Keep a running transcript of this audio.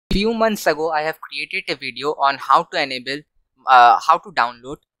Few months ago, I have created a video on how to enable, how to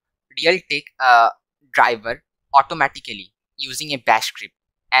download Realtek driver automatically using a bash script.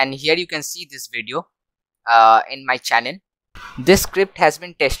 And here you can see this video in my channel. This script has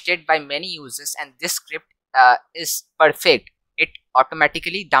been tested by many users, and this script is perfect. It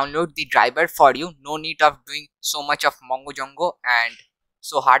automatically download the driver for you. No need of doing so much of Mongo Jongo and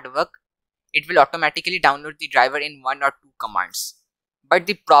so hard work. It will automatically download the driver in 1 or 2 commands. But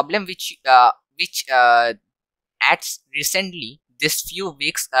the problem which adds recently, this few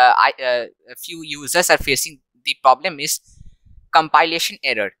weeks, a few users are facing the problem is compilation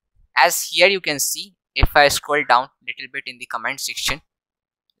error. As here you can see, if I scroll down little bit in the comment section,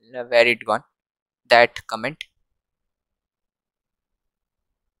 where it gone, that comment.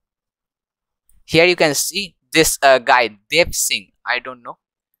 Here you can see this guy Dev Singh. I don't know.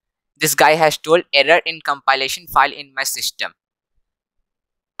 This guy has told error in compilation file in my system.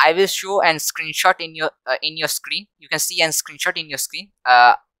 I will show and screenshot in your screen. You can see and screenshot in your screen.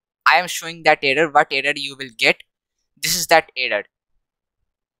 I am showing that error. What error you will get? This is that error.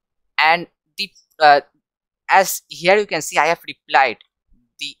 And the as here you can see, I have replied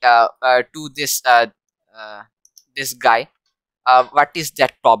the to this this guy. What is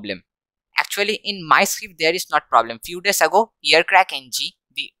that problem? Actually, in my script there is not problem. Few days ago, aircrack-ng,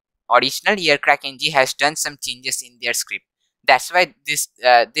 the original aircrack-ng has done some changes in their script. That's why this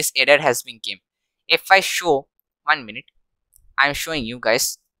error has been came. If I show 1 minute, I'm showing you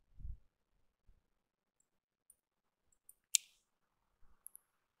guys.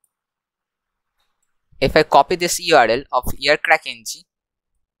 If I copy this URL of aircrack-ng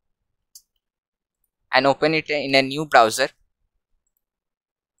and open it in a new browser,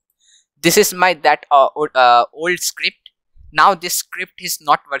 this is my old script. Now this script is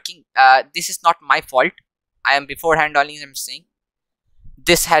not working. This is not my fault. I am beforehand only I'm saying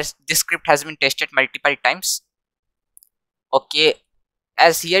this script has been tested multiple times. Okay,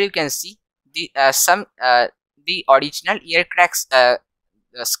 as here you can see the the original aircrack's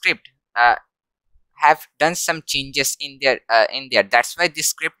script have done some changes in there. That's why this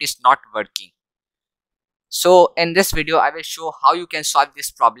script is not working. So in this video I will show how you can solve this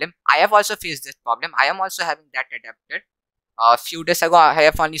problem. I have also faced this problem. I am also having that adapted. A few days ago I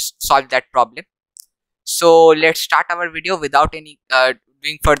have only solved that problem. So let's start our video without any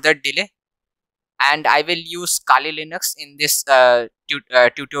doing further delay, and I will use Kali Linux in this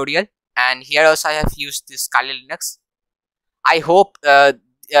tutorial, and here also I have used this Kali Linux. I hope the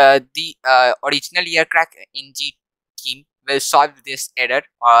original aircrack-ng team will solve this error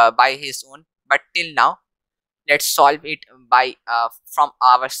by his own, but till now let's solve it by from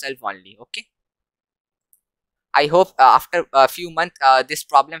ourselves only. Okay, I hope after a few months this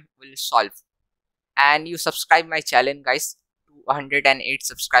problem will solve. And you subscribe my channel guys, to 108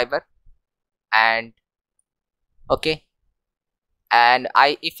 subscriber. And okay, and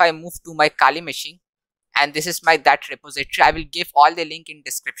if I move to my Kali machine, and this is my that repository, I will give all the link in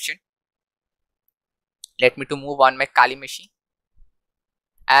description. Let me to move on my Kali machine.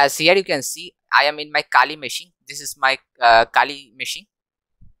 As here you can see, I am in my Kali machine. This is my Kali machine.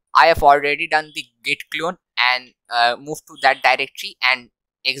 I have already done the git clone and moved to that directory and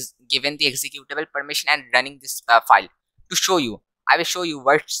given the executable permission and running this file. To show you, I will show you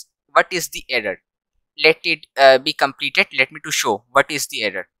what is the error. Let it be completed. Let me to show what is the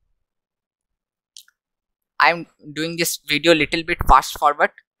error. I'm doing this video little bit fast forward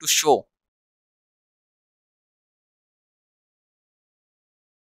to show.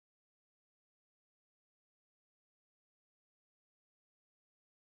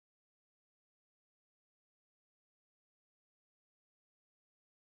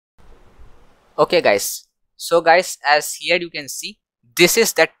 Okay guys, so guys, as here you can see, this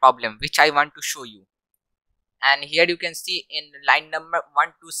is that problem which I want to show you. And here you can see in line number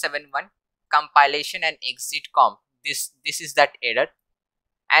 1271, compilation and exit comp, this is that error.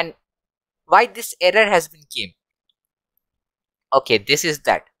 And why this error has been came? Okay, this is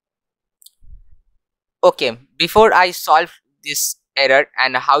that. Okay, before I solve this error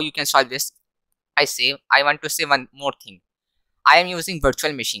and how you can solve this, I want to say one more thing. I am using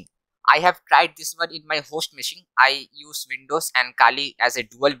virtual machine. I have tried this one in my host machine. I use Windows and Kali as a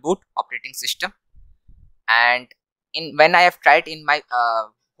dual boot operating system, and when I have tried in my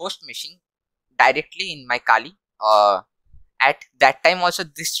host machine directly in my Kali, at that time also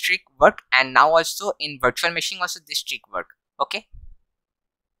this trick worked, and now also in virtual machine also this trick worked. Okay,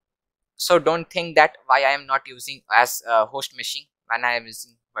 so don't think that why I am not using as host machine when I am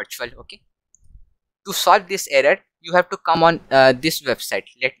using virtual. Okay, to solve this error, you have to come on this website.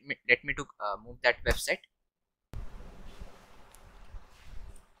 Let me to move that website.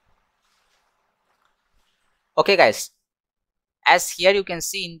 Okay guys, as here you can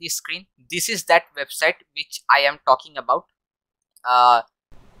see in the screen, this is that website which I am talking about.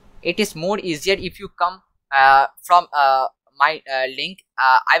 It is more easier if you come from my link.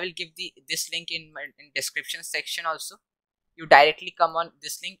 I will give this link in description section also. You directly come on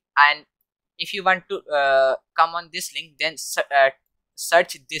this link, and if you want to come on this link, then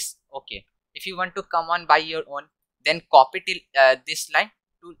search this. Okay, if you want to come on by your own, then copy till this line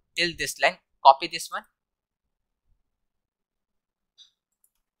to till this line, copy this one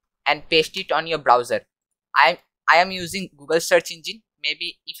and paste it on your browser. I am using Google search engine.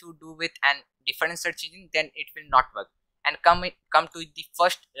 Maybe if you do with an different search engine, then it will not work. And come to the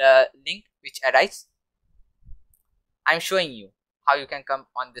first link which arises. I'm showing you how you can come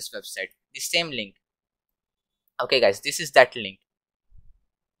on this website, the same link. Okay guys, this is that link.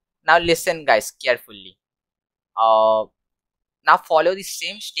 Now listen guys carefully. Now follow the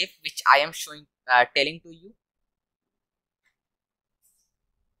same step which I am telling to you.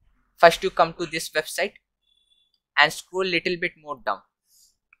 First you come to this website and scroll little bit more down.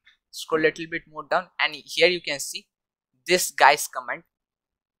 Scroll little bit more down, and here you can see this guy's comment.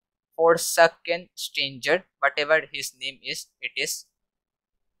 Forsaken stranger, whatever his name is, it is.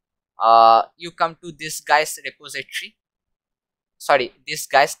 You come to this guy's repository. Sorry, this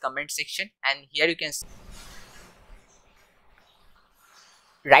guy's comment section, and here you can see.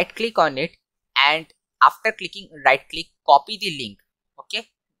 Right click on it, and after clicking right click, copy the link. Okay,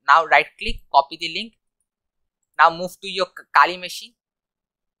 now right click, copy the link. Now move to your Kali machine.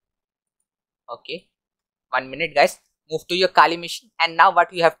 Okay, 1 minute guys, move to your Kali machine, and now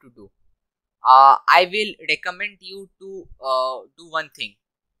what you have to do, I will recommend you to do one thing.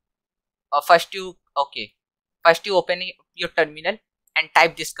 First you open your terminal and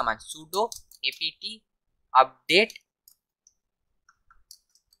type this command, sudo apt update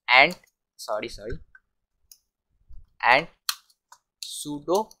and and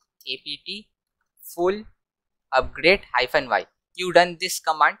sudo apt full upgrade -y. You run this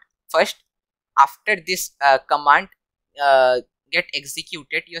command first. After this command get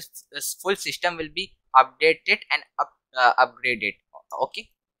executed, your full system will be updated and upgraded. Okay,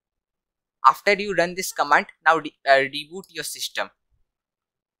 after you run this command, now reboot your system.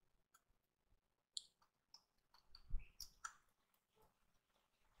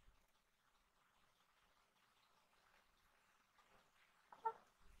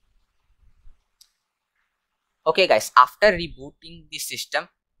 Okay guys, after rebooting the system,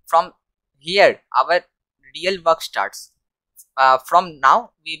 from here our real work starts. From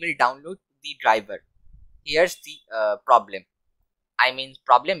now we will download the driver. Here's the problem.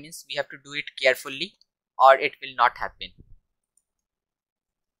 Problem means we have to do it carefully or it will not happen.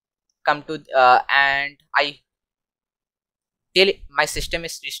 Come to and I till my system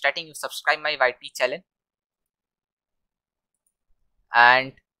is restarting, you subscribe my YT channel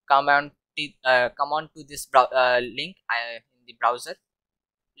and come on to this link in the browser.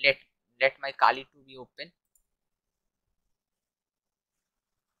 Let my Kali 2 be open.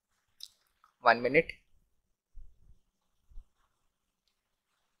 1 minute.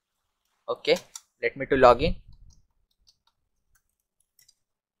 Okay, let me to log in.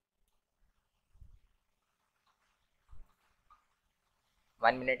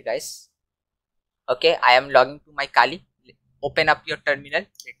 One minute guys. Okay, I am logging to my Kali. Open up your terminal.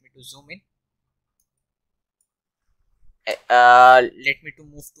 Let me to zoom in. Let me to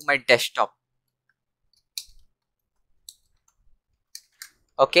move to my desktop.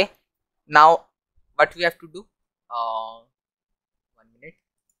 Okay, now what we have to do, 1 minute.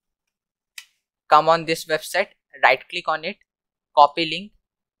 Come on this website, right click on it, copy link.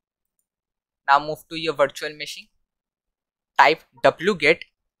 Now move to your virtual machine, type wget,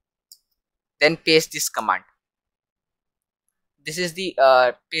 then paste this command. This is the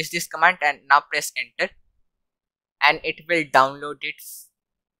paste this command, and now press enter, and it will download it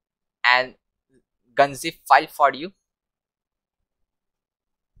and gzip file for you.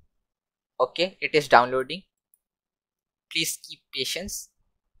 Okay, it is downloading. Please keep patience.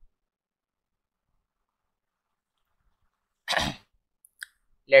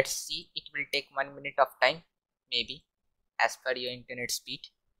 Let's see, it will take 1 minute of time, maybe, as per your internet speed.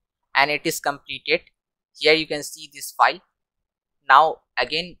 And it is completed. Here you can see this file. Now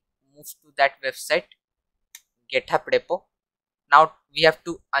again move to that website, GitHub repo. Now we have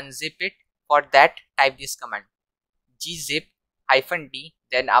to unzip it. For that, type this command, gzip -d,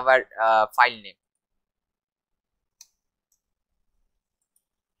 then our file name,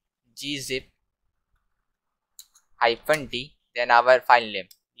 gzip -d, then our file name,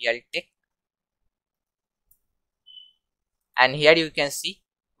 realtek. And here you can see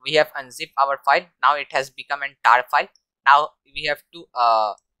we have unzipped our file. Now it has become an tar file. Now we have to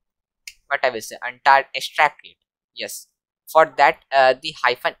what I will say, untar extract it. Yes, for that the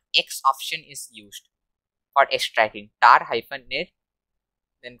 -x option is used for extracting tar -net.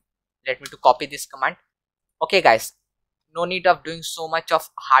 Then let me to copy this command. Okay guys, no need of doing so much of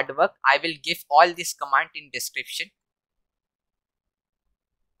hard work. I will give all this command in description.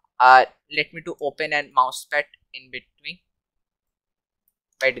 Let me to open a mousepad in between.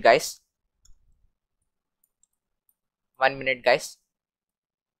 Wait guys, 1 minute guys.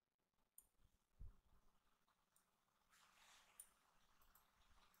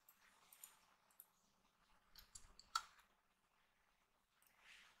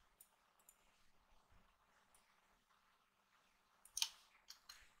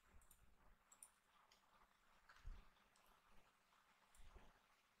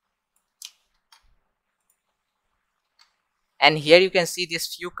 And here you can see these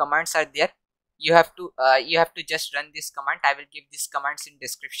few commands are there. You have to just run this command. I will give these commands in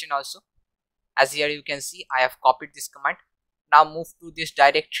description also. As here you can see, I have copied this command. Now move to this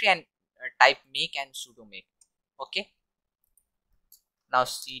directory and type make and sudo make. Okay, now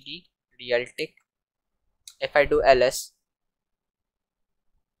cd realtek. If I do ls,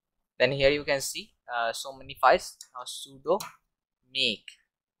 then here you can see so many files. Now sudo make.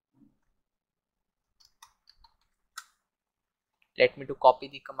 Let me to copy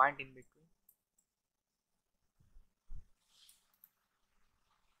the command in between.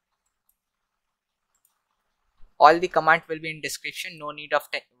 All the command will be in description, no need of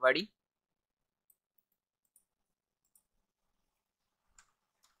worry.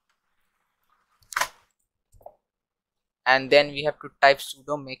 And then we have to type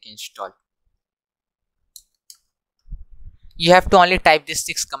sudo make install. You have to only type this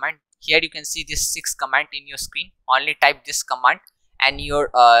 6 command. Here you can see this 6 command in your screen. Only type this command and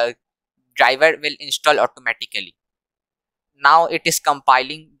your driver will install automatically. Now it is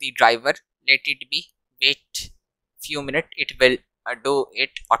compiling the driver. Let it be. Wait few minutes. It will do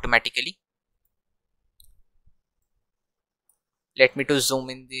it automatically. Let me to zoom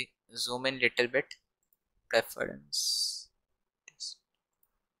in little bit. Preference.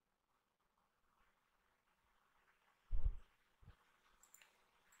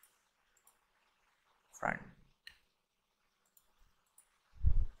 Front.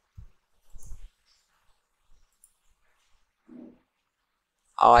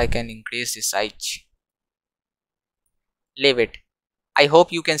 How I can increase the size? Leave it. I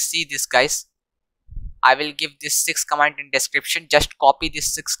hope you can see this guys. I will give this 6 command in description. Just copy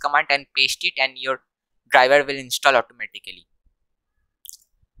this 6 command and paste it and your driver will install automatically.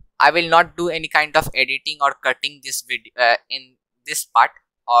 I will not do any kind of editing or cutting this video in this part,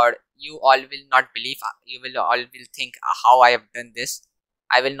 or you all will not believe. You will all will think how I have done this.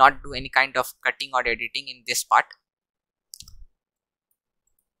 I will not do any kind of cutting or editing in this part.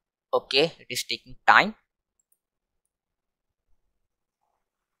 Okay, it is taking time.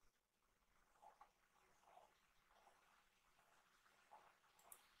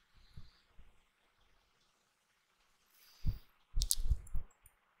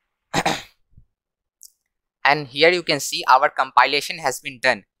 And here you can see our compilation has been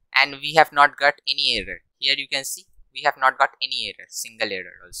done and we have not got any error. Here you can see we have not got any error, single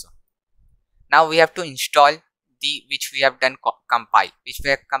error also. Now we have to install the which we have done compile, which we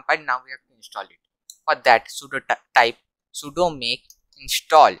have compiled. Now we have to install it. For that, sudo type sudo make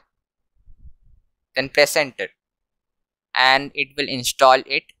install, then press enter and it will install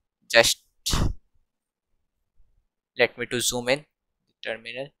it. Just let me to zoom in the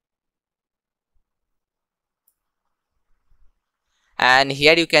terminal. And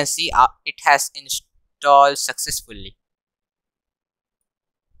here you can see it has installed successfully.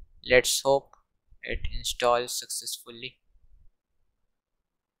 Let's hope it installs successfully.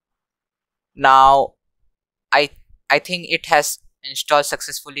 Now I think it has installed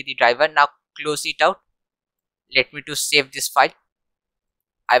successfully the driver. Now close it out. Let me to save this file.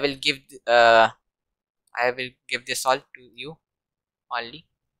 I will give this all to you only.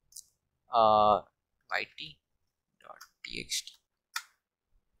 yt.txt.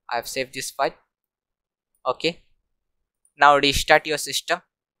 I have saved this file. Okay, now restart your system.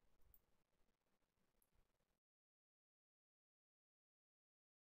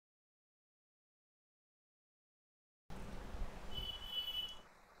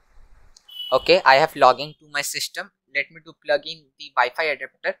 Okay, I have logged into my system. Let me to plug in the Wi-Fi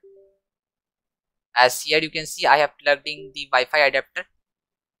adapter. As here you can see I have plugged in the Wi-Fi adapter.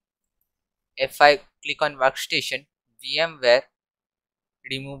 If I click on workstation, VMware,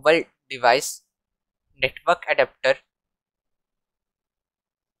 removable device, network adapter,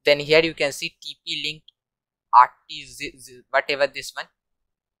 Then here you can see TP link RT whatever this one,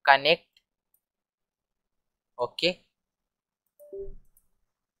 connect. Okay,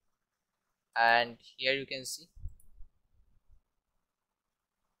 and here you can see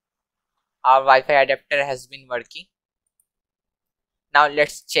our Wi-Fi adapter has been working. Now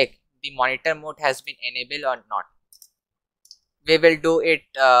let's check the monitor mode has been enabled or not. We will do it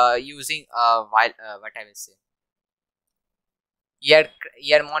using what I will say,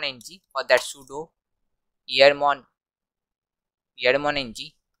 airmon-ng. For that, sudo airmon-ng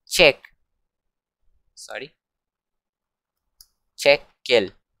check kill.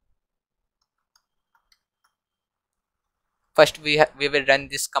 First we will run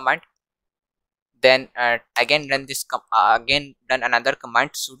this command, then again run another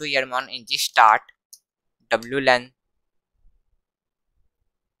command, sudo airmon-ng start wlan.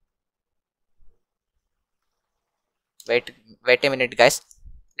 Wait a minute guys,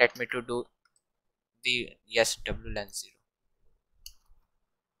 let me to do the wlan0.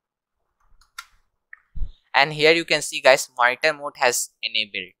 And here you can see guys, monitor mode has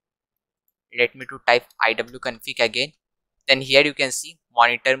enabled. Let me to type iwconfig again. Then here you can see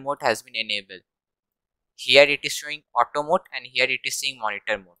monitor mode has been enabled. Here it is showing auto mode and here it is saying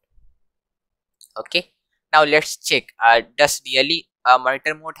monitor mode. Okay, now let's check does really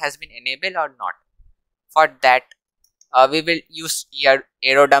monitor mode has been enabled or not. For that we will use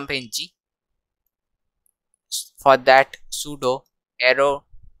aero-dump-ng. For that, sudo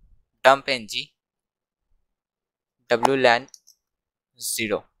aero-dump-ng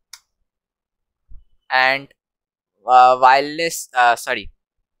wlan0, and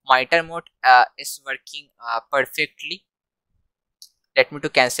monitor mode is working perfectly. Let me to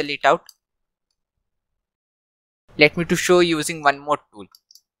cancel it out. Let me to show using one more tool.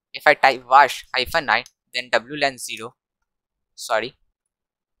 If I type wash-i then wlan0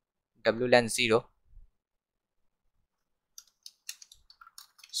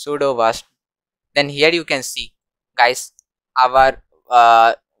 sudo wash, then here you can see guys, our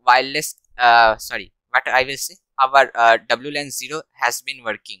wireless what I will say, our wlan0 has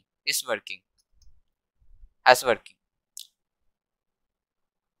working.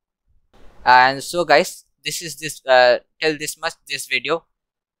 And so guys, this is till this much this video.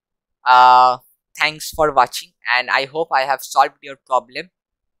 Thanks for watching, and I hope I have solved your problem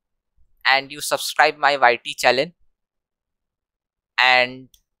and you subscribe my YT channel, and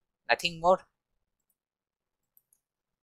nothing more.